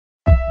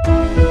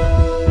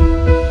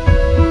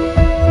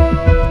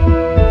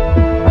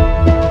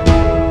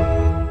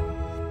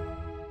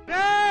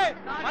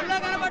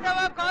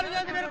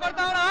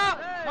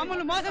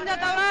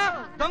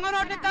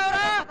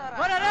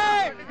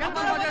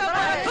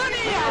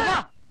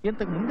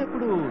ఇంతకు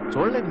ముందెప్పుడు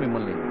చూడలేదు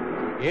మిమ్మల్ని.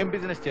 ఏం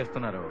బిజినెస్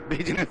చేస్తున్నారు?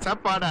 బిజినెస్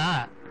పాడా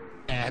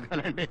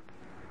ఏదోనండి.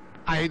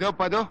 5ో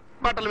 10ో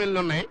బట్టల మిల్లు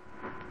ఉన్నాయి.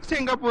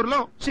 సింగపూర్ లో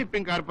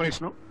షిప్పింగ్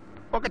కార్పొరేషన్,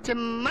 ఒక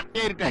చిన్న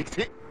ఎయిర్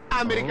టాక్సీ,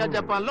 అమెరికా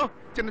జపాన్ లో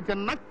చిన్న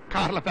చిన్న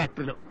కార్ల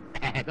ఫ్యాక్టరీలు.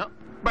 ఏదో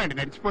బండి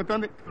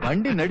నడిచిపోతుంది.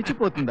 బండి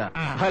నడిచిపోతుందా?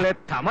 అలే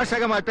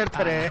తమాషాగా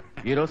మాట్లాడతారే.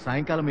 ఈ రోజు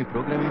సాయంకాలం మీ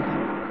ప్రోగ్రామ్ ఏంటి?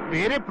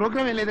 వేరే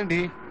ప్రోగ్రామ్ ఏం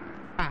లేదండి.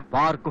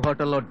 పార్క్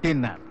హోటల్లో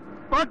dinner.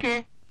 Okay.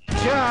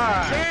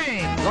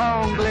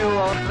 Long live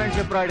our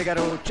friendship Rayudu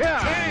గారు.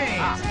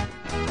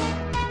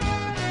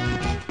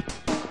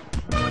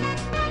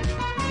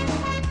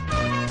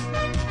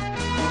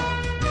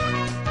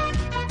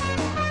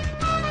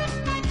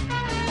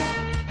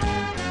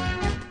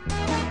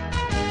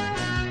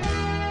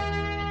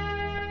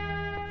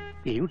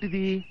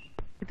 ఏమిటిది?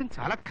 ఇతను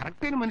చాలా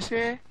కరెక్ట్ అయిన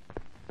మనిషే.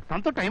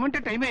 తనతో టైం అంటే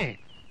టైమే.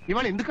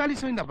 ఇవాళ ఎందుకు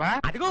ఆలస్యమైందబ్బా?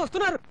 అదిగో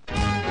వస్తున్నారు.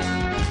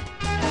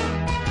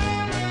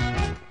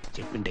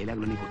 చెప్పిన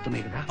డైలాగులు నీకు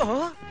గుర్తున్నాయి కదా?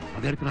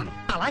 అదేడుతున్నాను.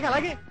 అలాగే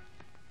అలాగే.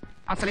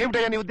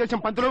 అసలేమిటయ్యా నీ ఉద్దేశం?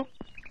 పంతులు,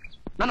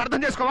 నన్ను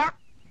అర్థం చేసుకోవా?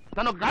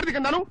 నన్ను గాడిద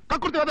కిందను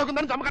కక్కుర్తి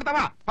వదకుందని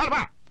చమకడతావా?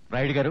 పాల్వా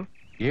రాయుడు గారు,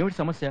 ఏమిటి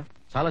సమస్య?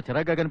 చాలా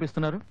చిరాగ్గా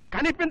కనిపిస్తున్నారు.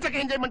 కనిపించక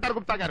ఏం చేయమంటారు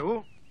గుప్తా గారు?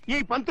 ఈ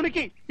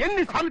పంతులకి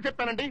ఎన్నిసార్లు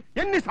చెప్పానండి,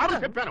 ఎన్నిసార్లు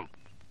చెప్పాను.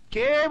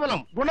 కేవలం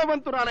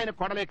గుణవంతురాలైన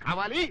కొడలే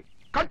కావాలి,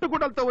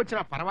 కట్టుగుడలతో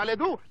వచ్చినా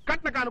పర్వాలేదు,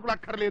 కట్న కానుకలు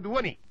అక్కర్లేదు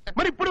అని.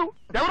 మరి ఇప్పుడు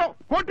ఎవరో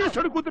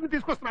కోటీశ్వరుడి కూతుర్ని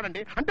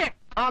తీసుకొస్తున్నాడండి. అంటే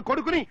ఆ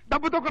కొడుకుని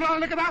డబ్బుతో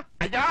కొనాలని కదా?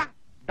 అయ్యా,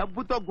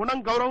 డబ్బుతో గుణం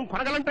గౌరవం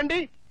కొనగలంటండి.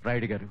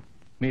 రాయుడు గారు,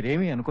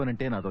 మీరేమీ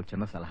అనుకోనంటే నాదో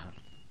చిన్న సలహా.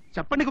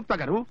 చెప్పండి గుప్తా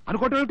గారు.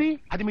 అనుకోవటం ఏమిటి?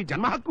 అది మీ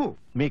జన్మ హక్కు.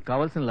 మీకు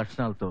కావలసిన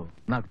లక్షణాలతో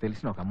నాకు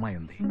తెలిసిన ఒక అమ్మాయి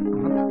ఉంది.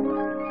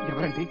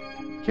 ఎవరండి?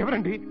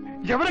 ఎవరండి?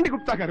 ఎవరండి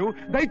గుప్తా గారు?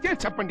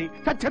 దయచేసి చెప్పండి.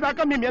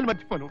 చచ్చేదాకా మీ మేలు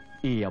మర్చిపోను.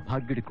 ఈ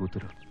అభాగ్యుడి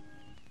కూతురు.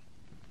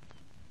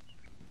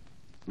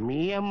 మీ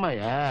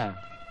అమ్మాయా?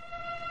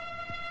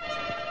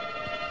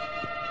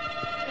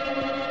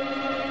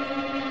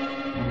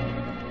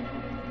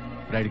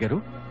 రాయుడు గారు,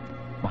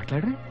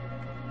 మాట్లాడరే.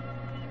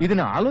 ఇది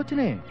నా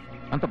ఆలోచనే,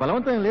 అంత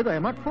బలవంతం లేదు.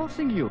 I'm not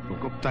forcing you.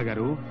 Gupta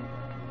గారు,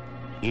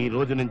 ఈ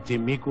రోజు నుంచి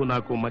మీకు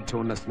నాకు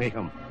మధ్య ఉన్న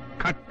స్నేహం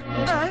కట్.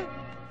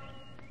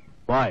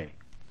 బాయ్,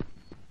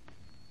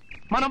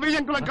 మనం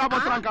విజయంకులం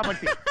కాబోతున్నాం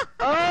కాబట్టి.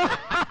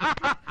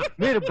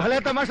 మీరు భలే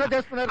తమాషా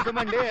చేస్తున్నారు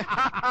సుమండి.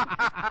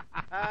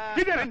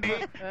 ఇదేనండి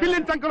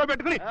పిల్లిని సంఖ్యలో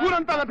పెట్టుకుని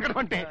ఊరంతా వెతకడం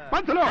అంటే.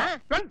 పంతులు,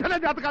 వెంటనే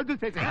జాతకాలు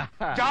చూసేసి.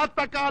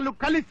 జాతకాలు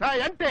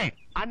కలిసాయంటే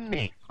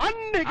అన్ని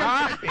అన్ని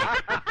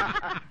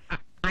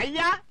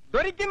అయ్యా,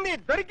 దొరికింది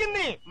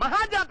దొరికింది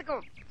మహాజాతకం.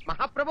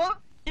 మహాప్రభు,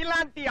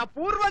 ఇలాంటి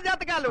అపూర్వ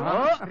జాతకాలు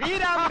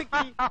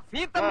శ్రీరాముడికి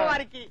సీతమ్మ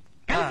వారికి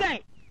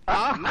కలిశాయి,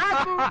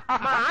 నాకు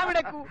మా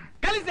ఆవిడకు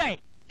కలిశాయి.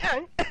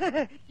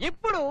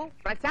 ఇప్పుడు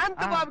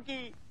ప్రశాంత్ బాబుకి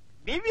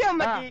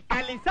దివ్యమ్మకి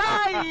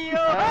కలిశాయి.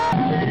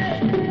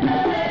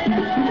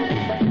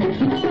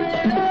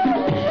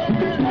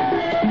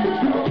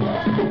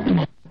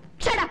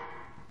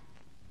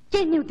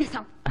 ఏంటి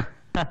ఉద్దేశం?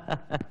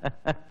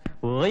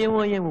 ఓయ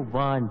ఓయ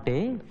ఉవ్వా అంటే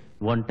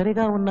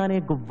ఒంటరిగా ఉన్నానే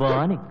గువ్వా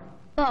అని.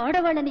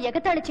 ఆడవాళ్ళని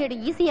ఎగతాళి చేయడం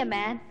ఈజీయా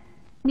మ్యాన్.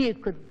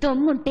 నీకు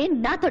దమ్ముంటే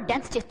నాతో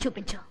డాన్స్ చేసి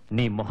చూపించు.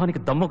 నీ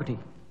మొహానికి దమ్మొకటి.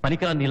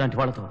 పనికిరా నీలాంటి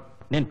వాళ్ళతో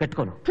నేను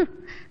పెట్టుకోను.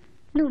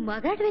 నువ్వు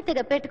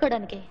మగాడివైతేగా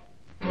పెట్టుకోవడానికి.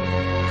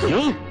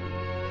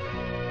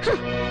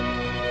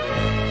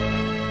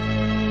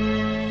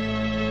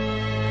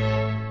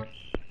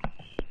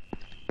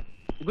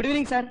 Good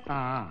evening sir.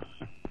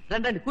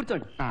 రండి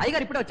కూర్చోండి,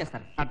 అయ్యగారు ఇప్పుడే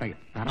వచ్చేస్తారు. అట్టగా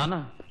నాన్న,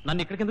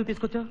 నన్ను ఇక్కడికి ఎందుకు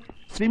తీసుకొచ్చావు?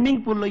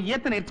 స్విమ్మింగ్ పూల్ లో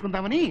ఈత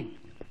నేర్చుకుందామని.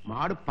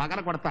 మాడు పగల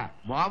కొడతా,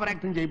 ఓవర్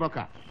యాక్టింగ్ చేయబోక.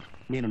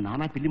 నేను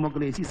నానా పిల్లి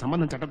మొక్కలు వేసి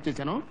సంబంధం సెటప్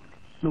చేశాను.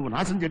 నువ్వు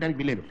నాశనం చేయడానికి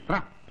వీలేదు. రా.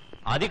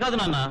 అది కాదు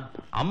నాన్న,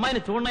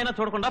 అమ్మాయిని చూడనైనా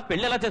చూడకుండా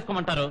పెళ్లి ఎలా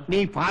చేసుకోమంటారు? నీ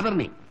ఫాదర్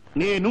ని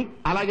నేను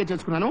అలాగే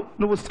చేసుకున్నాను.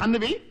 నువ్వు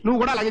సన్నివి, నువ్వు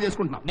కూడా అలాగే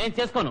చేసుకుంటున్నావు. నేను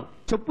చేసుకోను.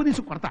 చెప్పు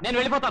తీసు కొడతా. నేను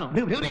వెళ్ళిపోతాను.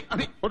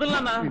 వదులు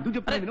నాన్న. ఎందుకు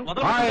చెప్తాను?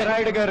 హాయ్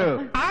రాయుడు గారు.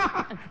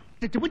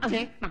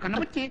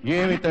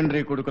 ఏమి తండ్రి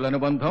కొడుకుల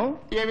అనుబంధం?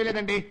 ఏమీ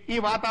లేదండి, ఈ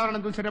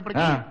వాతావరణం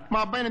చూసేటప్పటికి మా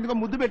అబ్బాయిని ఎందుకో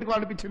ముద్దు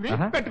పెట్టుకోవాలనిపించింది,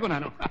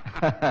 పెట్టుకున్నాను.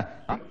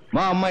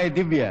 మా అమ్మాయి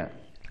దివ్య.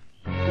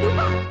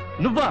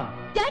 నువ్వా?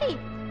 డాడీ,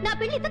 నా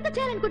పెళ్లి ఇతనితో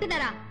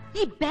చేయాలనుకుంటున్నారా?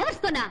 ఈ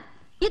బేవర్స్తోనా?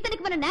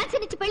 ఇతనికి మన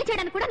నాన్సీని ఇచ్చి పెళ్లి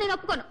చేయడానికి కూడా నేను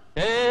ఒప్పుకోను.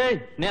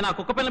 నేను ఆ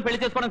కుక్క పిల్లని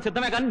పెళ్లి చేసుకోవడానికి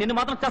సిద్ధమే, కానీ నిన్ను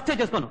మాత్రం చస్తే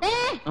చేసుకోను.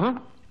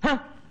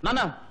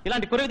 నాన్న,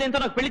 ఇలాంటి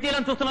కురివిదేంతో నాకు పెళ్లి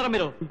చేయాలని చూస్తున్నారా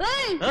మీరు?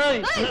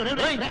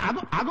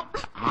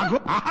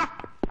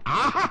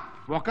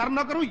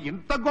 ఒకరినొకరు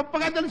ఇంత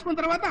గొప్పగా తెలుసుకున్న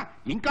తర్వాత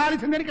ఇంకా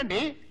ఆలస్యం దేనికండి?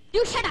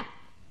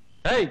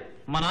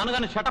 మా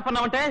నాన్నగారిని షటప్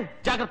అన్నావంటే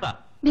జాగ్రత్త.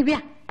 దివ్య,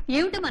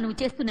 ఏమిటమ్మా నువ్వు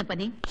చేస్తున్న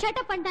పని?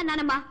 షటప్ అంటా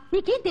నానమ్మా,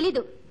 నీకేం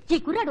తెలీదు. ఈ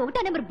కుర్రాడు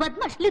 1వ నెంబర్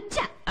బద్మాష్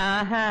లుచ్చా.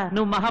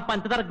 నువ్వు మహా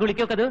పంచదార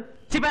గుడికే కదా.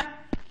 చిపా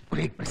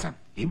ప్రసాద్,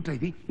 ఏమిటా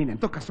ఇది? నేను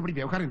ఎంతో కష్టపడి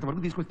వ్యవహారం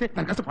ఇంతవరకు తీసుకొస్తే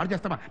దాని కష్టం పాడు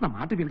చేస్తావా? నా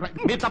మాట వినరా?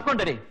 మీరు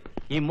తప్పకుండా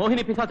ఈ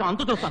మోహిని పిశాచం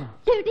అంతు చూస్తాను.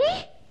 ఏమిటి?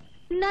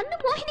 నన్ను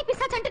మోహిని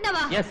పిశాచ్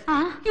అంటున్నావా?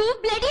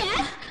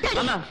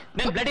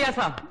 నేను బ్లడీ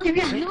యాసా.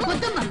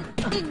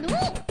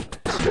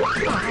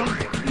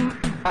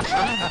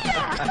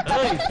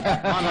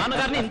 మా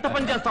నాన్నగారిని ఇంత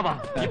పని చేస్తావా?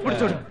 ఇప్పుడు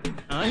చూడు.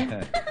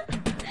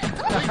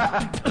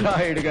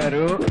 రాయుడు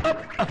గారు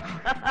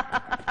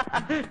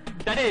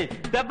డాడీ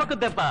దెబ్బకు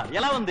దెబ్బ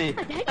ఎలా ఉంది?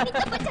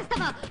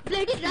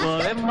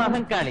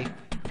 మహంకాళి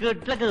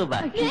గుడ్ల గూబ.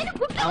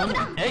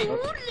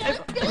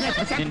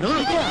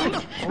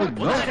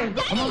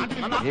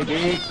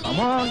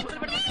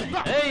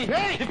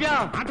 దివ్య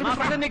నా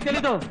సంగతి నీకు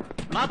తెలీదు.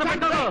 నాతో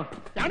పెట్టదు.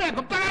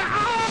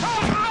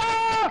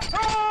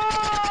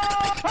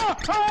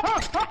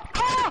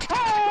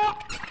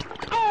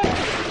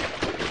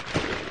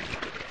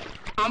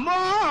 అమ్మో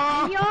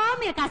అయ్యో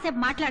మీరు కాసేపు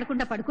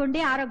మాట్లాడకుండా పడుకోండి,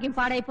 ఆరోగ్యం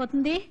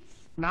పాడైపోతుంది.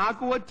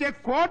 నాకు వచ్చే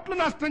కోట్లు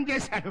నష్టం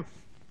చేశాడు.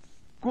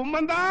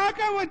 కుమ్మం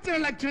దాకా వచ్చిన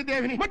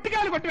లక్ష్మీదేవిని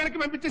మట్టికాయలు కొట్టి వెనక్కి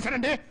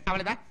పంపించేశాడండి.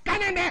 అవలేదా?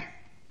 కానండి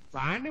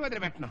వాడిని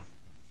వదిలిపెట్టను.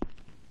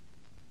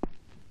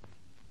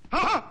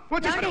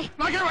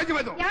 నాకేం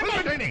వదిలిపెట్టు.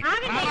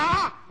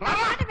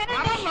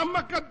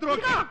 నమ్మక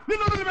ద్రోహి.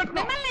 నిన్ను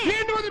వదిలిపెట్టను.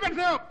 నిన్ను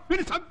వదిలిపెట్టను.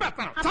 వీడిని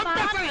చంపేస్తాను.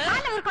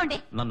 ఊరుకోండి.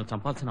 నన్ను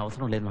చంపాల్సిన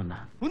అవసరం లేదు నాన్న.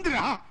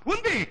 ఉందిరా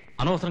ఉంది.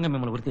 అనవసరంగా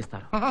మిమ్మల్ని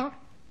గుర్తిస్తారు.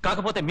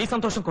 కాకపోతే మీ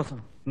సంతోషం కోసం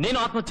నేను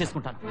ఆత్మహత్య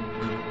చేసుకుంటాను.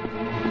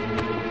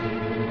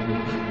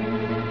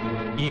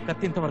 ఈ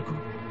కత్తింత వరకు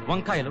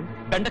వంకాయలు,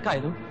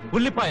 బెండకాయలు,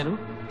 ఉల్లిపాయలు,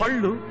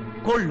 పళ్ళు,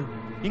 కోళ్లు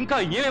ఇంకా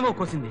ఏమేమో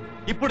కోసింది.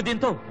 ఇప్పుడు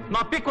దీంతో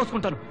నా పీక్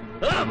కోసుకుంటాను.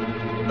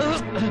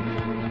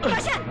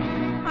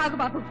 ఆగు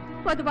బాబు,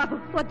 వద్దు బాబు,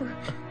 వద్దు.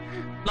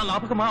 నన్ను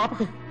ఆపక మా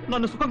ఆపకు.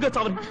 నన్ను సుఖంగా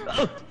చావను.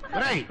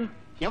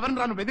 ఎవరిని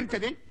రాను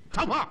బెదిరించేది?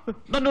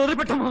 నన్ను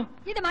వదిలిపెట్టమా.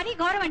 ఇది మరీ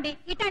గౌరవం అండి.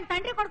 ఇట్లాంటి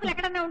తండ్రి కొడుకులు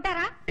ఎక్కడన్నా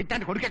ఉంటారా?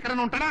 ఇట్లాంటి కొడుకు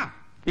ఎక్కడైనా ఉంటాడా?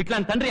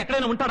 ఇట్లాంటి తండ్రి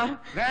ఎక్కడైనా ఉంటాడా?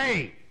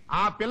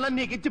 ఆ పిల్లని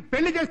నీకు ఇచ్చి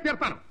పెళ్లి చేసి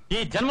తీరుతాను. ఈ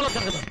జన్మలో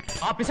జరగదు.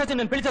 ఆ పిశాచిని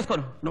నేను పెళ్లి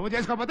చేసుకోను. నువ్వు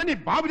చేసుకోకపోతే నీ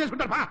బాబు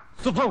చేసుకుంటారు.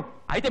 శుభం.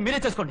 అయితే మీరే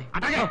చేసుకోండి.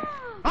 అట్లాగే.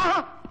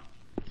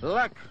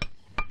 లక్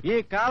ఈ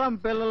కాలం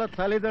పిల్లల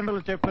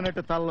తల్లిదండ్రులు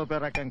చెప్పినట్టు తలలోపే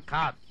రకం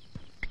కాదు.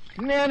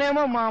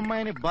 నేనేమో మా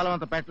అమ్మాయిని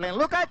బలవంత పెట్టలేను.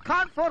 Look I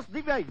can't force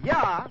Divya.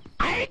 Yeah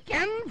I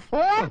can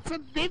force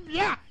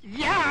దివ్య.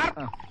 యార్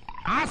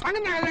ఆ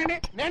సంగతి కాదండి,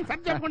 నేను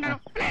సరి చెప్పుకున్నాను.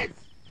 ప్లీజ్.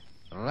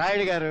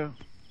 రాయుడు గారు,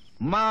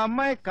 మా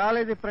అమ్మాయి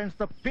కాలేజీ ఫ్రెండ్స్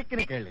తో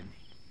పిక్నిక్ వెళ్ళింది.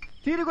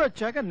 తిరిగి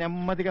వచ్చాక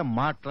నెమ్మదిగా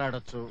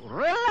మాట్లాడొచ్చు.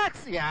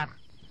 రిలాక్స్ యార్.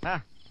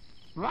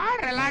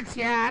 వాట్ రిలాక్స్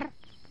యార్?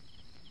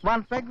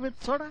 One peg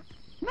with soda.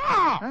 No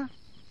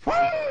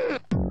full.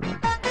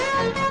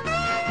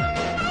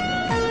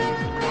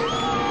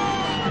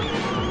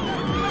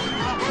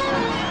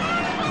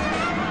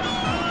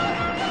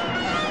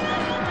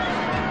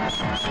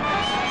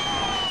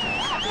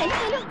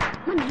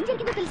 మన ఏం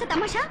జరిగిందో తెలుసా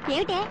తమాషా?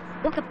 ఏమిటే?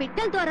 ఒక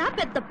పిట్టల ద్వారా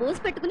పెద్ద పోసు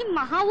పెట్టుకుని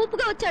మహా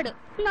ఊపుగా వచ్చాడు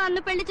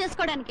నన్ను పెళ్లి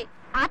చేసుకోవడానికి.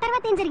 ఆ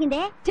తర్వాత ఏం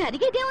జరిగిందే?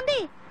 జరిగేదే ఉంది.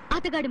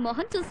 అతగాడి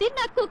మొహం చూసి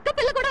నా కుక్క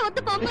పిల్ల కూడా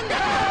వద్దు పొమ్మంది.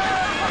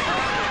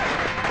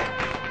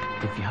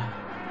 దివ్య,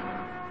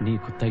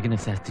 నీకు తగిన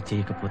శాస్తి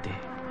చేయకపోతే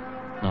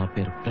నా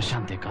పేరు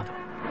ప్రశాంతే కాదు.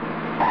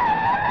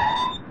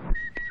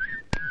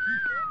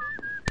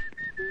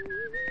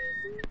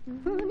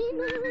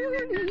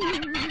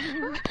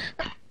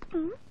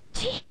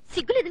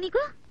 సిగ్గులేదు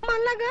నీకు?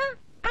 మళ్ళాగా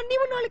అన్ని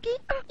ఉన్న వాళ్ళకి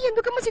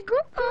ఎందుకమ్మ సిగ్గు?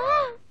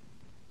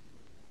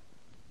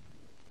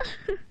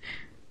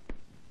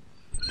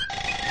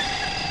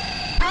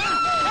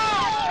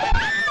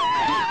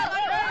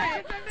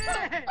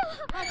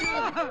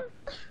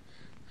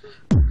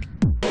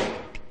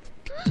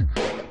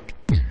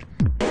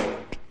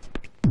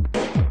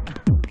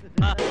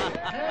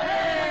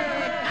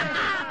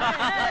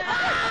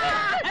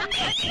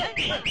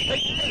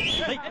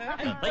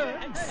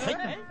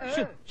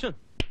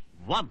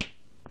 వన్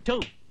టూ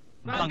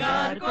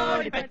బంగారు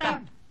కోడి పెట్ట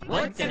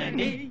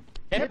వచ్చనండి.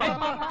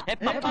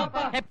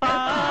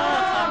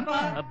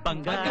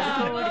 బంగారు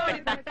కోడి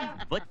పెట్ట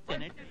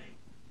వచ్చనండి.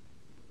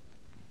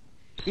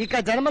 ఇక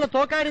జన్మల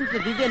తోకాడించు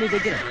దివ్య నీ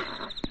దగ్గర.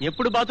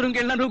 ఎప్పుడు బాత్రూమ్కి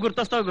వెళ్ళినా నువ్వు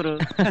గుర్తొస్తావు గురు.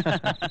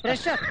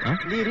 ప్రెషర్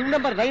నీ రూమ్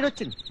నెంబర్ 9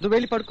 వచ్చింది. నువ్వు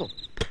వెళ్ళి పడుకో.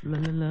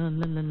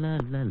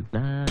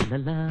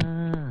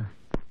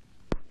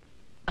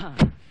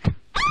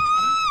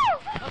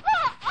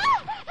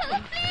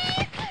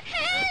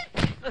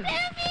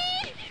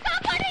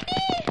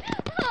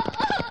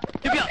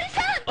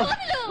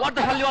 What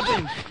the hell you are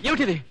doing?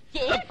 ఏమిటిది?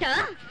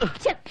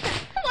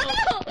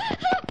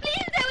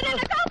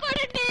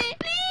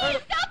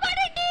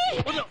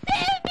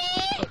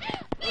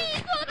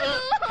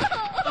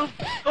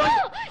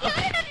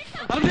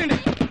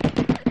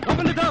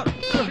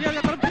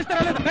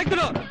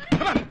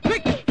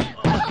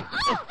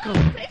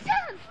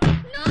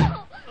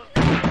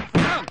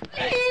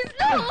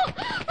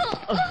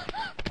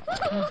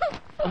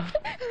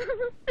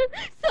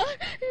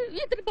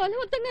 ఇతను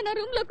బలవంతంగా నా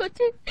రూమ్ లోకి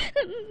వచ్చి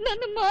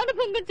నన్ను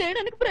మానభంగం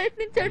చేయడానికి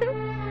ప్రయత్నించాడు.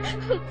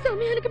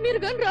 సమయానికి మీరు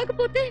కానీ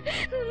రాకపోతే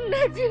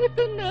నా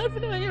జీవితం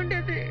నాశనం అయి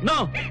ఉండేది.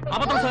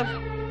 అబద్ధం సార్,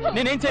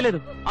 నేనేం చేయలేదు.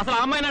 అసలు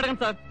ఆ అమ్మాయిని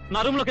అడగండి సార్, నా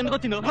రూమ్ లోకి ఎందుకు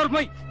వచ్చిందో.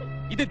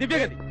 ఇది దివ్య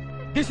గది.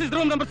 This is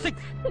room number 6.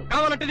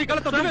 కావాలంటే నీ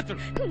కళ్ళతో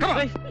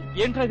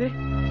ఏంట్రా ఇది?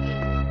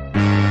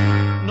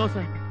 నో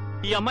సార్,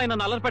 ఈ అమ్మాయి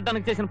నన్ను అల్లరి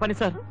పెట్టడానికి చేసిన పని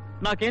సార్.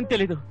 నాకేం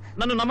తెలీదు,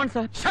 నన్ను నమ్మండి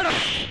సార్.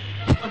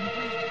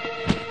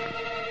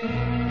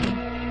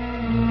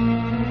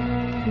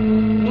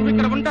 నువ్వు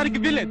ఇక్కడ ఉండడానికి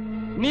వీల్లేదు.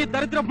 నీ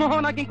దరిద్ర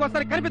మొహం నాకు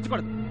ఇంకోసారి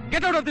కనిపించకూడదు.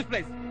 Get out of this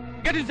place.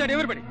 Get inside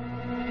everybody.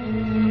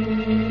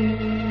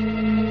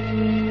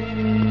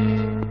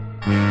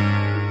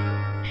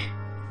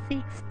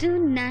 6 to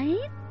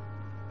 9,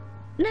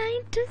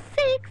 9 to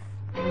 6.